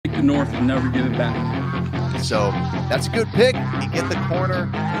it north and never give it back. So that's a good pick. You get the corner.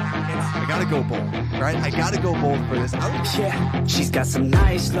 I got to go bold, right? I got to go bold for this. Yeah, she's got some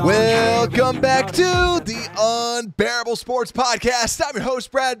nice long Welcome back to the Unbearable Sports Podcast. I'm your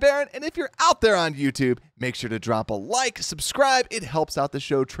host, Brad Barron. And if you're out there on YouTube, make sure to drop a like, subscribe. It helps out the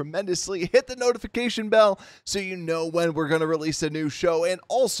show tremendously. Hit the notification bell so you know when we're going to release a new show. And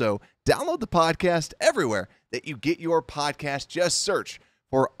also, download the podcast everywhere that you get your podcast. Just search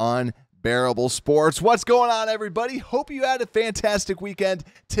for Unbearable Sports. What's going on, everybody? Hope you had a fantastic weekend.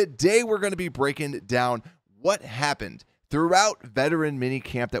 Today, we're going to be breaking down what happened throughout veteran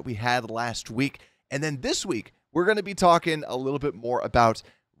minicamp that we had last week. And then this week, we're going to be talking a little bit more about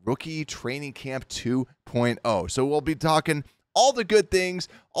Rookie Training Camp 2.0. So we'll be talking all the good things,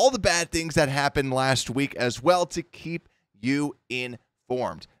 all the bad things that happened last week as well to keep you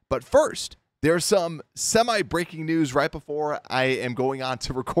informed. But first, there's some semi-breaking news right before I am going on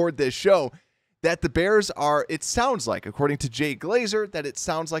to record this show that the Bears are, it sounds like, according to Jay Glazer, that it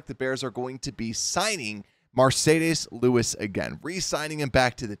sounds like the Bears are going to be signing Marcedes Lewis again, re-signing him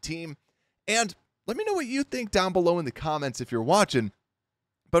back to the team. And let me know what you think down below in the comments if you're watching.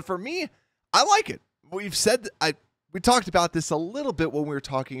 But for me, I like it. We've said, we talked about this a little bit when we were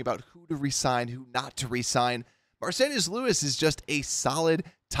talking about who to re-sign, who not to re-sign. Marcedes Lewis is just a solid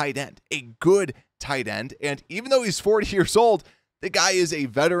tight end, a good tight end. And even though he's 40 years old, the guy is a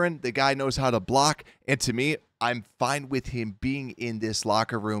veteran. The guy knows how to block. And to me, I'm fine with him being in this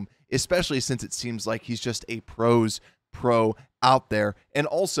locker room, especially since it seems like he's just a pro out there. And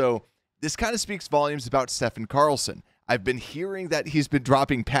also, this kind of speaks volumes about Stephen Carlson. I've been hearing that he's been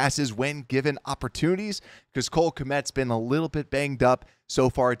dropping passes when given opportunities because Cole Kmet's been a little bit banged up. So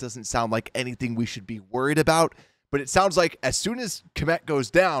far, it doesn't sound like anything we should be worried about. But it sounds like as soon as Kmet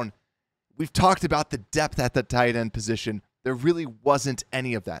goes down, we've talked about the depth at the tight end position. There really wasn't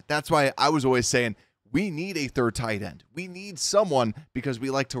any of that. That's why I was always saying we need a third tight end. We need someone because we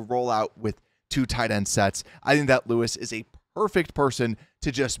like to roll out with two tight end sets. I think that Lewis is a perfect person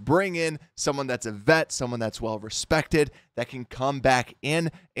to just bring in someone that's a vet, someone that's well respected, that can come back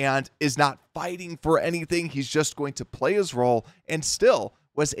in and is not fighting for anything. He's just going to play his role and still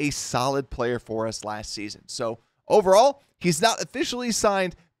was a solid player for us last season. So overall, he's not officially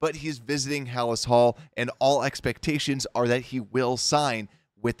signed, but he's visiting Hallis Hall, and all expectations are that he will sign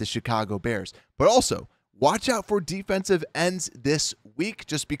with the Chicago Bears. But also, watch out for defensive ends this week,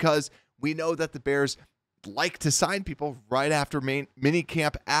 just because we know that the Bears like to sign people right after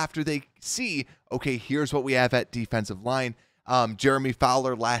minicamp after they see, okay, here's what we have at defensive line. Jeremy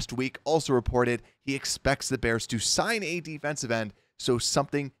Fowler last week also reported he expects the Bears to sign a defensive end, so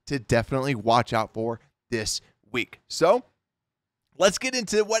something to definitely watch out for this week. So let's get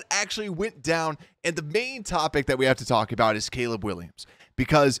into what actually went down. And the main topic that we have to talk about is Caleb Williams,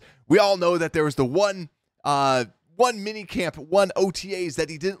 because we all know that there was the one minicamp, one OTAs that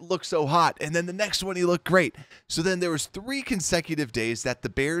he didn't look so hot. And then the next one, he looked great. So then there was 3 consecutive days that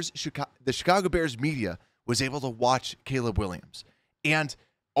the Chicago Bears media was able to watch Caleb Williams. And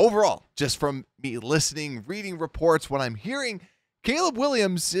overall, just from me listening, reading reports, what I'm hearing, Caleb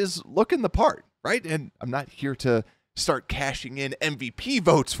Williams is looking the part, right? And I'm not here to start cashing in MVP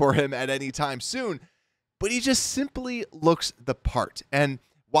votes for him at any time soon, but he just simply looks the part. And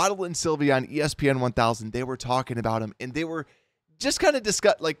Waddle and Sylvia on ESPN 1000, they were talking about him, and they were just kind of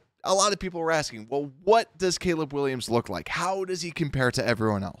like a lot of people were asking, well, what does Caleb Williams look like? How does he compare to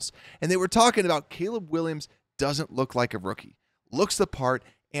everyone else? And they were talking about Caleb Williams doesn't look like a rookie, looks the part,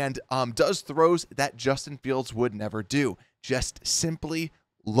 and does throws that Justin Fields would never do. Just simply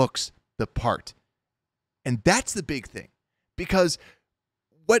looks the part. And that's the big thing, because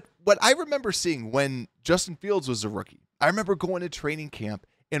what I remember seeing when Justin Fields was a rookie, I remember going to training camp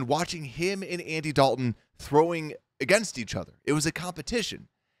and watching him and Andy Dalton throwing against each other. It was a competition.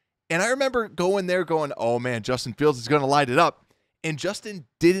 And I remember going there going, oh man, Justin Fields is going to light it up. And Justin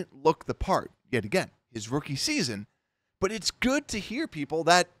didn't look the part yet again, his rookie season. But it's good to hear people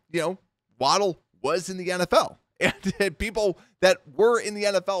that, Waddle was in the NFL. And people that were in the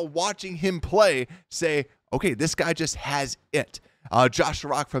NFL watching him play say, okay, this guy just has it. Josh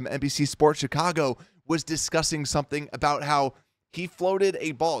Rock from NBC Sports Chicago was discussing something about how he floated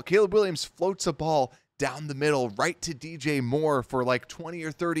a ball. Caleb Williams floats a ball down the middle right to DJ Moore for like 20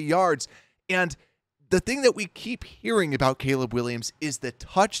 or 30 yards. And the thing that we keep hearing about Caleb Williams is the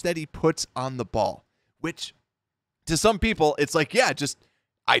touch that he puts on the ball, which to some people, it's like, yeah, just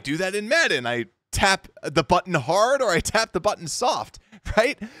I do that in Madden. I tap the button hard or I tap the button soft,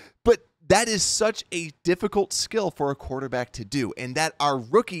 right? But that is such a difficult skill for a quarterback to do. And that our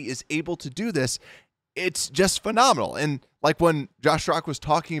rookie is able to do this it's just phenomenal. And like when Josh Rock was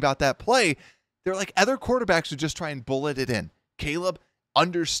talking about that play, they're like, other quarterbacks would just try and bullet it in. Caleb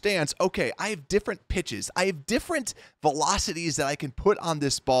understands, okay, I have different pitches. I have different velocities that I can put on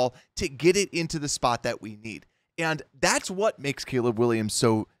this ball to get it into the spot that we need. And that's what makes Caleb Williams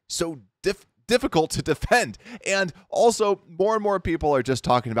so difficult to defend. And also, more and more people are just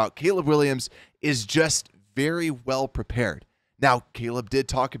talking about Caleb Williams is just very well prepared. Now, Caleb did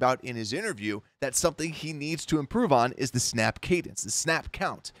talk about in his interview that something he needs to improve on is the snap cadence, the snap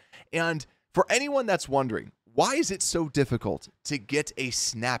count. And for anyone that's wondering, why is it so difficult to get a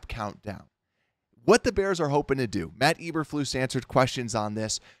snap count down? What the Bears are hoping to do, Matt Eberflus answered questions on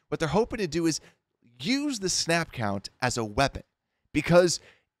this. What they're hoping to do is use the snap count as a weapon. Because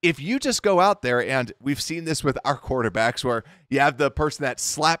if you just go out there, and we've seen this with our quarterbacks where you have the person that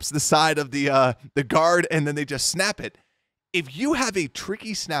slaps the side of the guard and then they just snap it. If you have a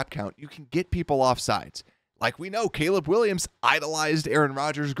tricky snap count, you can get people off sides. Like we know, Caleb Williams idolized Aaron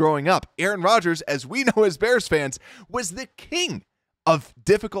Rodgers growing up. Aaron Rodgers, as we know as Bears fans, was the king of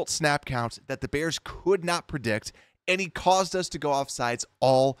difficult snap counts that the Bears could not predict, and he caused us to go off sides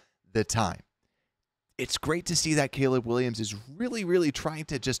all the time. It's great to see that Caleb Williams is really, really trying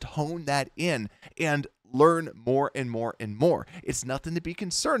to just hone that in and learn more and more and more. It's nothing to be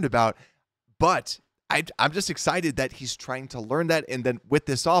concerned about, but I'm just excited that he's trying to learn that. And then with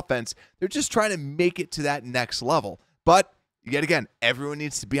this offense, they're just trying to make it to that next level. But yet again, everyone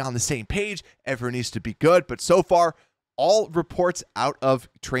needs to be on the same page. Everyone needs to be good. But so far, all reports out of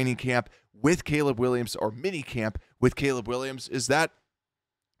training camp with Caleb Williams, or minicamp with Caleb Williams, is that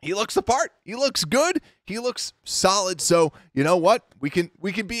he looks the part. He looks good. He looks solid. So you know what? We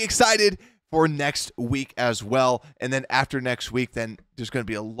can be excited for next week as well. And then after next week, then there's going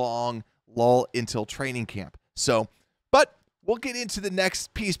to be a long lull until training camp. So, but we'll get into the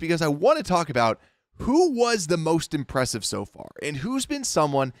next piece because I want to talk about who was the most impressive so far and who's been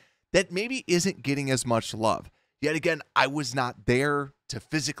someone that maybe isn't getting as much love. Yet again, I was not there to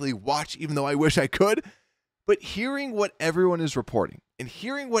physically watch, even though I wish I could, but hearing what everyone is reporting and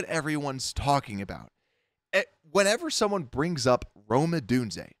hearing what everyone's talking about, whenever someone brings up Rome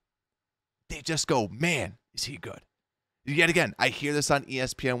Odunze, they just go, man, is he good? Yet again, I hear this on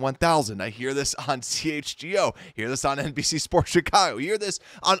ESPN 1000. I hear this on CHGO. Hear this on NBC Sports Chicago. Hear this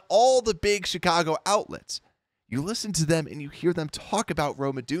on all the big Chicago outlets. You listen to them and you hear them talk about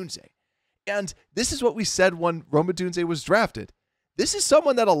Rome Odunze. And this is what we said when Rome Odunze was drafted. This is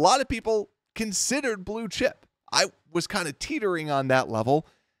someone that a lot of people considered blue chip. I was kind of teetering on that level.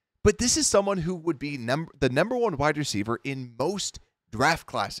 But this is someone who would be the number one wide receiver in most draft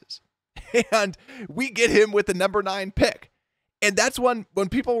classes. And we get him with the number 9 pick. And that's when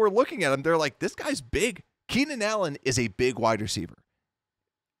people were looking at him, they're like, this guy's big. Keenan Allen is a big wide receiver.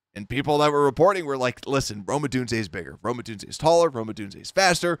 And people that were reporting were like, listen, Rome Odunze is bigger. Rome Odunze is taller. Rome Odunze is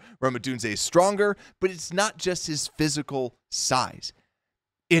faster. Rome Odunze is stronger. But it's not just his physical size.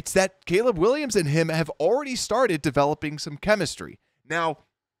 It's that Caleb Williams and him have already started developing some chemistry. Now,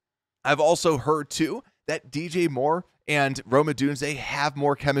 I've also heard, too, that DJ Moore and Rome Odunze have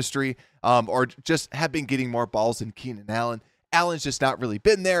more chemistry or just have been getting more balls than Keenan Allen. Allen's just not really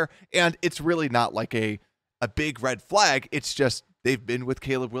been there, and it's really not like a big red flag. It's just they've been with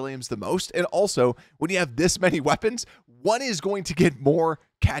Caleb Williams the most. And also, when you have this many weapons, one is going to get more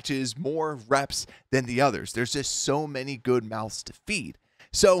catches, more reps than the others. There's just so many good mouths to feed.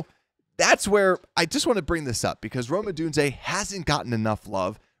 So that's where I just want to bring this up because Rome Odunze hasn't gotten enough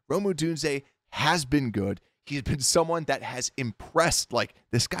love. Rome Odunze has been good. He's been someone that has impressed. Like,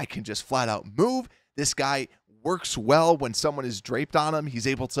 this guy can just flat out move. This guy works well when someone is draped on him. He's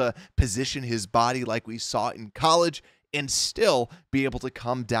able to position his body like we saw in college and still be able to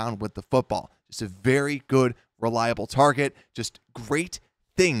come down with the football. Just a very good, reliable target. Just great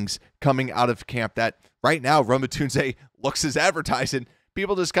things coming out of camp that right now Rome Odunze looks as advertising.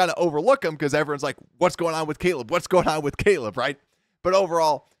 People just kind of overlook him because everyone's like, what's going on with Caleb? What's going on with Caleb, right? But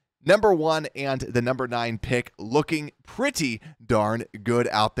overall, number 1 and the number 9 pick looking pretty darn good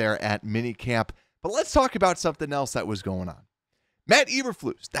out there at minicamp. But let's talk about something else that was going on. Matt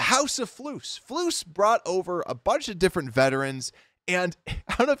Eberflus, the House of Flus. Flus brought over a bunch of different veterans, and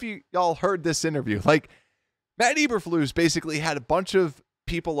I don't know if y'all heard this interview. Like, Matt Eberflus basically had a bunch of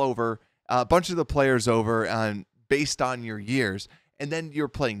people over, a bunch of the players over based on your years, and then you're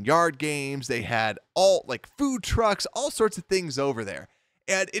playing yard games. They had all, like, food trucks, all sorts of things over there.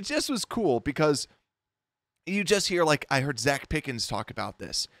 And it just was cool because you just hear, like, I heard Zach Pickens talk about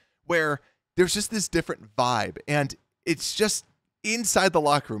this, where there's just this different vibe. And it's just inside the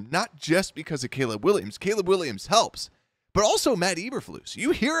locker room, not just because of Caleb Williams. Caleb Williams helps, but also Matt Eberflus.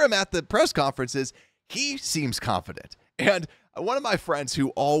 You hear him at the press conferences. he seems confident. And one of my friends who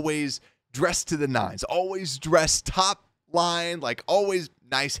always dressed to the nines, always dressed top line, like always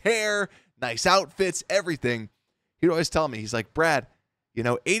nice hair, nice outfits, everything. He'd always tell me, he's like, Brad,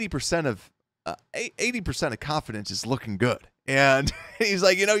 80% of confidence is looking good. And he's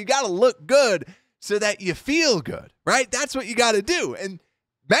like, you got to look good so that you feel good, right? That's what you got to do. And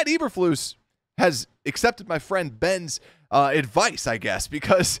Matt Eberflus has accepted my friend Ben's advice, I guess,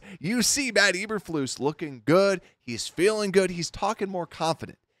 because you see Matt Eberflus looking good. He's feeling good. He's talking more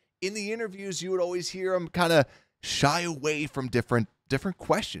confident. In the interviews, you would always hear him kind of shy away from different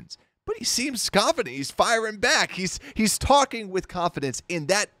questions, but he seems confident. He's firing back. He's talking with confidence, and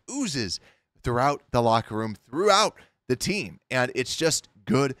that oozes throughout the locker room, throughout the team, and it's just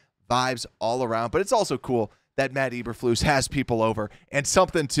good vibes all around. But it's also cool that Matt Eberflus has people over, and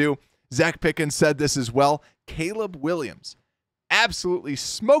something too. Zach Pickens said this as well. Caleb Williams absolutely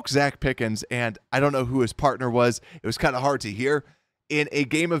smoked Zach Pickens, and I don't know who his partner was. It was kind of hard to hear. In a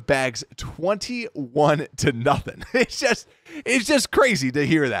game of bags, 21-0. It's just crazy to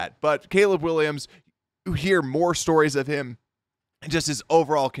hear that. But Caleb Williams, you hear more stories of him and just his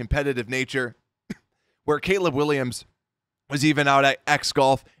overall competitive nature, where Caleb Williams was even out at X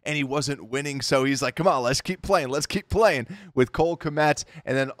Golf and he wasn't winning. So he's like, come on, let's keep playing. Let's keep playing with Cole Kmet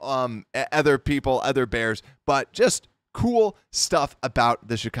and then other people, other Bears. But just cool stuff about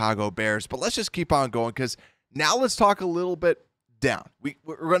the Chicago Bears. But let's just keep on going, because now let's talk a little bit down.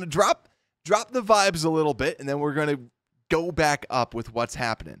 We're going to drop the vibes a little bit, and then we're going to go back up with what's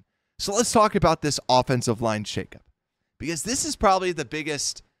happening. So let's talk about this offensive line shakeup, because this is probably the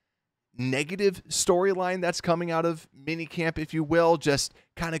biggest negative storyline that's coming out of minicamp, if you will, just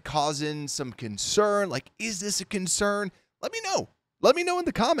kind of causing some concern. Like, is this a concern? Let me know. Let me know in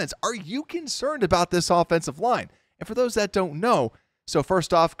the comments. Are you concerned about this offensive line? And for those that don't know, so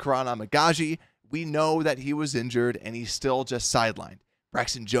first off, Karan Amagaji, we know that he was injured and he's still just sidelined.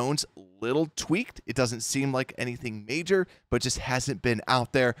 Braxton Jones, little tweaked. It doesn't seem like anything major, but just hasn't been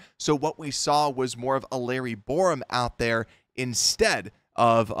out there. So what we saw was more of a Larry Borom out there instead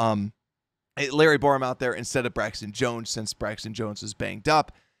of Braxton Jones, since Braxton Jones was banged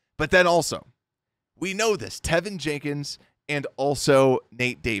up. But then also, we know this, Teven Jenkins and also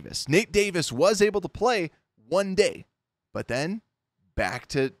Nate Davis. Nate Davis was able to play one day, but then back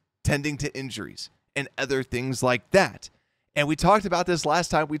to tending to injuries and other things like that. And we talked about this last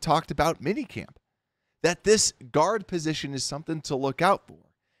time we talked about minicamp, that this guard position is something to look out for.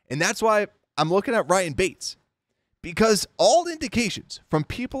 And that's why I'm looking at Ryan Bates, because all indications from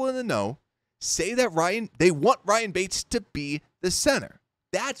people in the know say that they want Ryan Bates to be the center.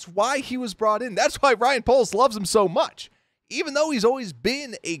 That's why he was brought in. That's why Ryan Poles loves him so much. Even though he's always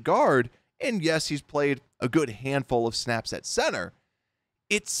been a guard, and yes, he's played a good handful of snaps at center,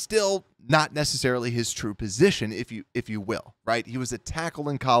 it's still not necessarily his true position, if you will, right? He was a tackle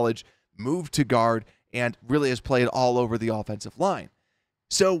in college, moved to guard, and really has played all over the offensive line.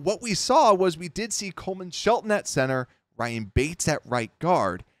 So what we saw was we did see Coleman Shelton at center, Ryan Bates at right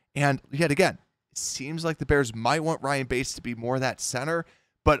guard, and yet again, it seems like the Bears might want Ryan Bates to be more that center,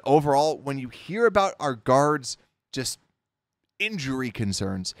 but overall, when you hear about our guards just injury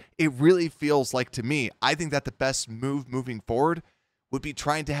concerns, it really feels like, to me, I think that the best move moving forward would be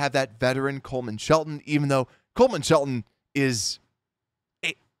trying to have that veteran Coleman Shelton, even though Coleman Shelton is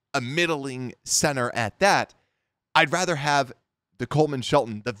a middling center at that. I'd rather have the Coleman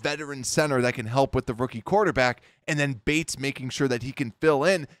Shelton, the veteran center that can help with the rookie quarterback, and then Bates making sure that he can fill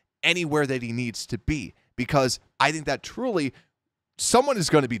in anywhere that he needs to be, because I think that truly someone is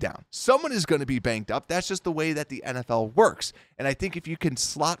going to be down. Someone is going to be banged up. That's just the way that the NFL works. And I think if you can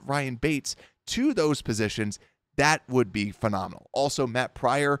slot Ryan Bates to those positions, that would be phenomenal. Also, Matt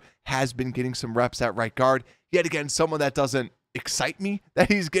Pryor has been getting some reps at right guard. Yet again, someone that doesn't excite me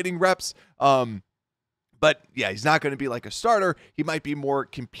that he's getting reps. But yeah, he's not going to be like a starter. He might be more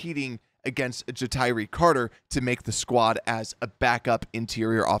competing against Jatiri Carter to make the squad as a backup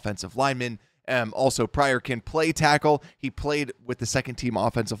interior offensive lineman. Also, Pryor can play tackle. He played with the second team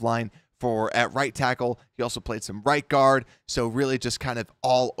offensive line at right tackle. He also played some right guard. So really just kind of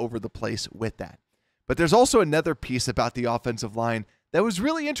all over the place with that. But there's also another piece about the offensive line that was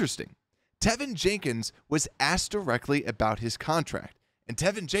really interesting. Teven Jenkins was asked directly about his contract. And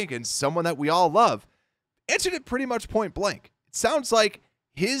Teven Jenkins, someone that we all love, answered it pretty much point blank. It sounds like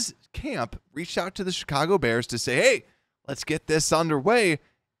his camp reached out to the Chicago Bears to say, hey, let's get this underway.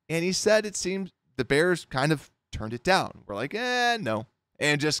 And he said it seems the Bears kind of turned it down. We're like, no.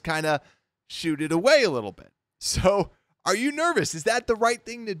 And just kind of shoot it away a little bit. So are you nervous? Is that the right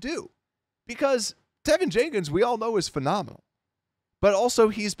thing to do? Because Teven Jenkins, we all know, is phenomenal. But also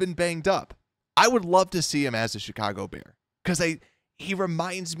he's been banged up. I would love to see him as a Chicago Bear because he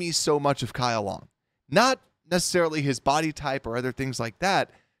reminds me so much of Kyle Long. Not necessarily his body type or other things like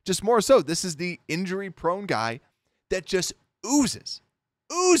that, just more so this is the injury-prone guy that just oozes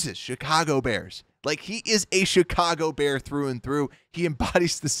Chicago Bears. Like, he is a Chicago Bear through and through. He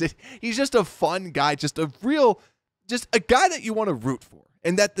embodies the city. He's just a fun guy, just a guy that you want to root for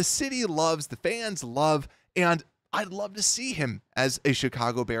and that the city loves, the fans love, and I'd love to see him as a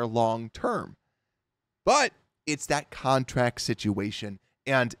Chicago Bear long term. But it's that contract situation,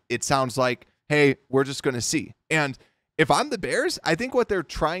 and it sounds like, hey, we're just going to see. And if I'm the Bears, I think what they're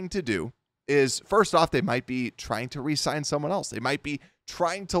trying to do is, first off, they might be trying to re-sign someone else. They might be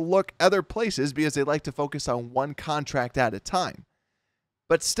trying to look other places because they like to focus on one contract at a time.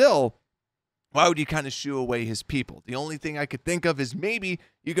 But still, why would you kind of shoo away his people? The only thing I could think of is maybe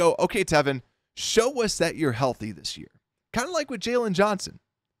you go, okay, Teven, show us that you're healthy this year. Kind of like with Jalen Johnson.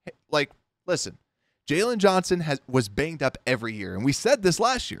 Like, listen, Jalen Johnson was banged up every year. And we said this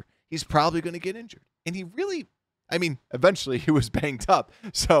last year. He's probably going to get injured. And he really, eventually he was banged up.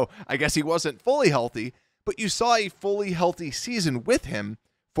 So I guess he wasn't fully healthy. But you saw a fully healthy season with him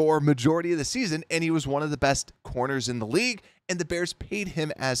for majority of the season. And he was one of the best corners in the league. And the Bears paid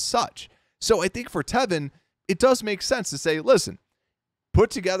him as such. So I think for Teven, it does make sense to say, listen,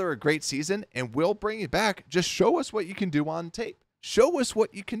 put together a great season and we'll bring it back. Just show us what you can do on tape. Show us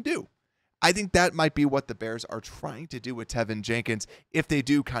what you can do. I think that might be what the Bears are trying to do with Teven Jenkins if they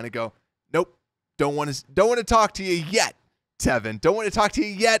do kind of go, nope, don't want to talk to you yet, Teven. Don't want to talk to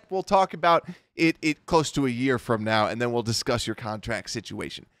you yet. We'll talk about it close to a year from now, and then we'll discuss your contract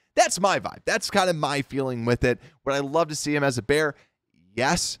situation. That's my vibe. That's kind of my feeling with it. Would I love to see him as a Bear?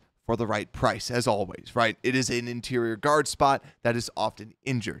 Yes, for the right price, as always, right? It is an interior guard spot that is often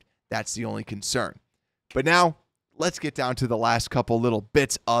injured. That's the only concern. But now, let's get down to the last couple little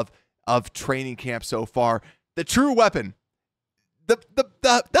bits of training camp so far. The true weapon.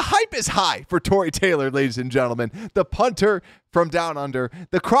 The hype is high for Tory Taylor, ladies and gentlemen. The punter from down under.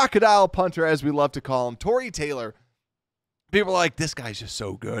 The crocodile punter, as we love to call him. Tory Taylor. People are like, this guy's just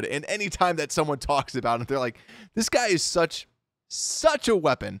so good. And anytime that someone talks about him, they're like, this guy is such a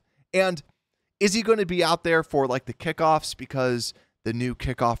weapon. And is he going to be out there for like the kickoffs because the new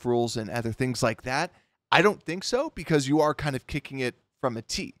kickoff rules and other things like that? I don't think so, because you are kind of kicking it from a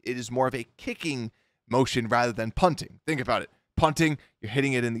tee. It is more of a kicking motion rather than punting. Think about it. Punting, you're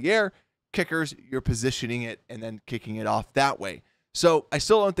hitting it in the air. Kickers, you're positioning it and then kicking it off that way. So I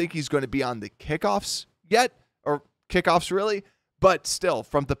still don't think he's going to be on the kickoffs yet, or kickoffs really. But still,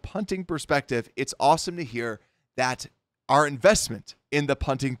 from the punting perspective, it's awesome to hear that our investment in the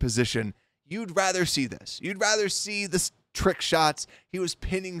punting position, you'd rather see this. You'd rather see this trick shots. He was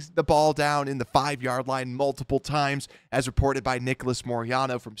pinning the ball down in the 5-yard line multiple times, as reported by Nicholas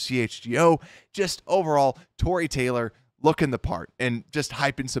Moriano from CHGO. Just overall, Tory Taylor looking the part and just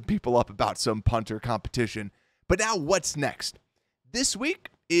hyping some people up about some punter competition. But now what's next? This week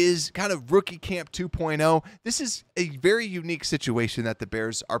is kind of rookie camp 2.0. This is a very unique situation that the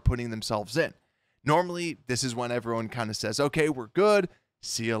Bears are putting themselves in. Normally, this is when everyone kind of says, okay, we're good.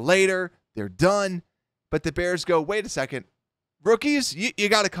 See you later. They're done. But the Bears go, wait a second. Rookies, you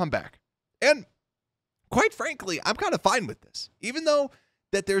got to come back. And quite frankly, I'm kind of fine with this. Even though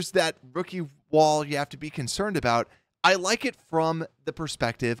that there's that rookie wall you have to be concerned about, I like it from the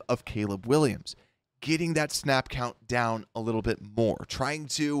perspective of Caleb Williams. Getting that snap count down a little bit more. Trying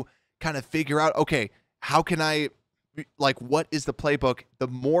to kind of figure out, okay, how can I, what is the playbook? The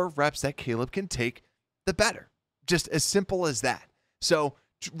more reps that Caleb can take, the better. Just as simple as that. So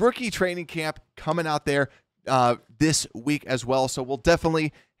rookie training camp coming out there this week as well. So we'll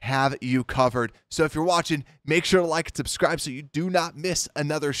definitely have you covered. So if you're watching, make sure to like and subscribe so you do not miss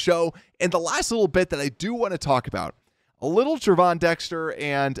another show. And the last little bit that I do want to talk about, a little Gervon Dexter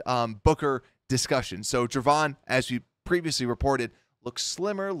and Booker discussion. So Gervon, as we previously reported, looks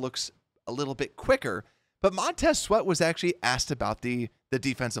slimmer, looks a little bit quicker. But Montez Sweat was actually asked about the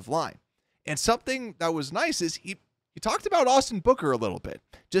defensive line. And something that was nice is he talked about Austin Booker a little bit,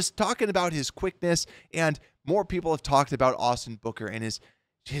 just talking about his quickness, and more people have talked about Austin Booker and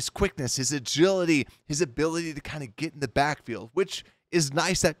his quickness, his agility, his ability to kind of get in the backfield, which is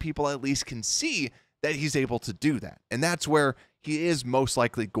nice that people at least can see that he's able to do that. And that's where he is most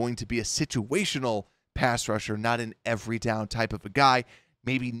likely going to be a situational pass rusher, not an every down type of a guy.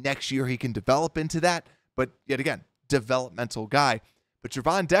 Maybe next year he can develop into that, but yet again, developmental guy. But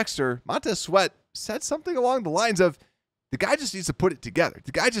Gervon Dexter, Montez Sweat, said something along the lines of, the guy just needs to put it together.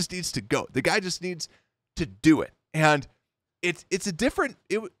 The guy just needs to go. The guy just needs to do it. And it's a different,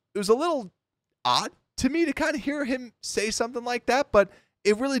 it was a little odd to me to kind of hear him say something like that, but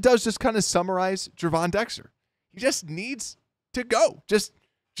it really does just kind of summarize Gervon Dexter. He just needs to go. Just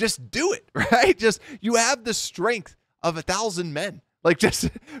do it, right? You have the strength of 1,000 men. Like, just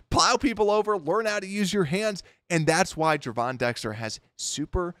plow people over, learn how to use your hands. And that's why Gervon Dexter has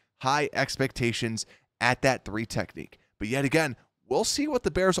super high expectations at that 3 technique. But yet again, we'll see what the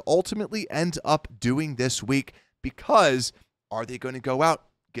Bears ultimately end up doing this week, because are they going to go out,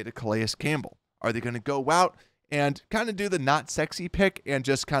 get a Calais Campbell? Are they going to go out and kind of do the not sexy pick and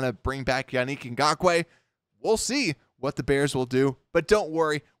just kind of bring back Yannick Ngakoue? We'll see what the Bears will do, but don't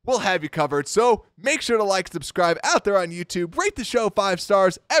worry, we'll have you covered. So make sure to like, subscribe out there on YouTube, rate the show 5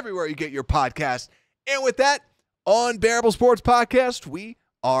 stars everywhere you get your podcast. And with that, Unbearable Sports Podcast, we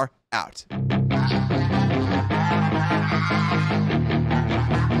are out.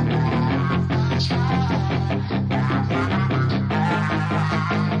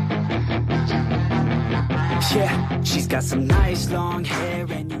 Yeah, she's got some nice long hair,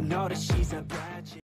 and you know that she's a